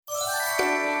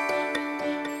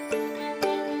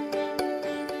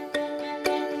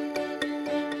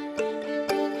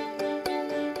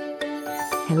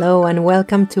Hello and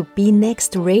welcome to Be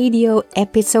Next Radio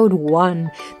Episode 1,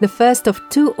 the first of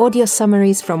 2 audio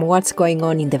summaries from what's going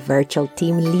on in the Virtual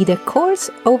Team Leader course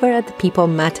over at the People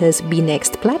Matters Be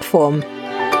Next platform.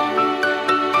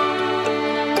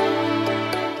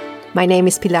 My name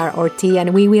is Pilar Orti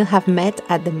and we will have met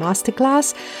at the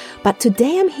masterclass, but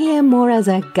today I'm here more as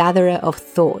a gatherer of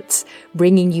thoughts,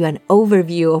 bringing you an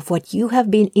overview of what you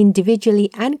have been individually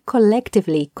and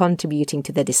collectively contributing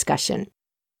to the discussion.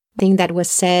 Thing that was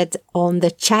said on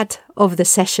the chat of the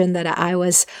session that I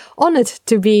was honored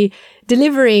to be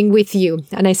delivering with you.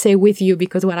 And I say with you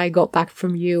because what I got back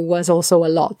from you was also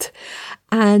a lot.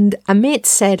 And Amit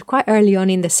said quite early on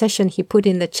in the session, he put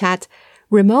in the chat,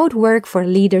 remote work for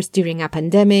leaders during a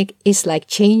pandemic is like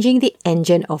changing the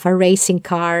engine of a racing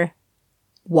car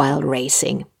while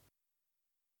racing.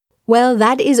 Well,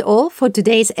 that is all for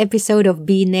today's episode of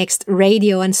Be Next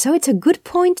Radio, and so it's a good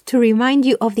point to remind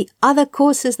you of the other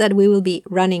courses that we will be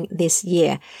running this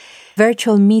year.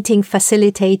 Virtual Meeting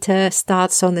Facilitator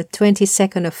starts on the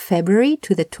 22nd of February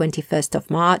to the 21st of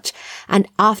March, and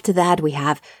after that we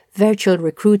have Virtual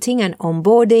Recruiting and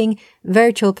Onboarding,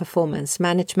 Virtual Performance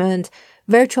Management,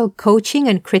 Virtual Coaching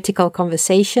and Critical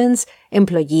Conversations,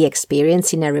 Employee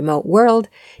Experience in a Remote World,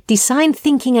 Design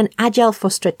Thinking and Agile for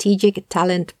Strategic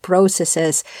Talent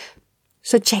Processes.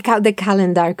 So check out the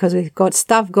calendar because we've got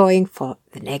stuff going for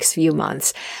the next few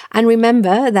months. And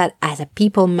remember that as a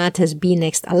People Matters Be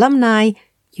Next alumni,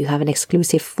 you have an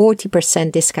exclusive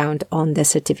 40% discount on the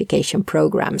certification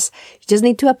programs. You just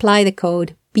need to apply the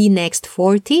code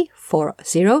BNEXT40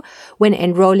 when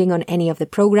enrolling on any of the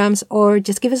programs, or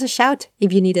just give us a shout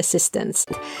if you need assistance.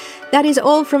 That is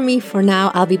all from me for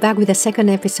now. I'll be back with a second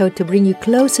episode to bring you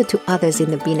closer to others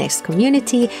in the Be Next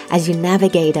community as you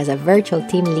navigate as a virtual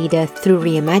team leader through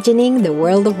reimagining the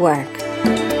world of work.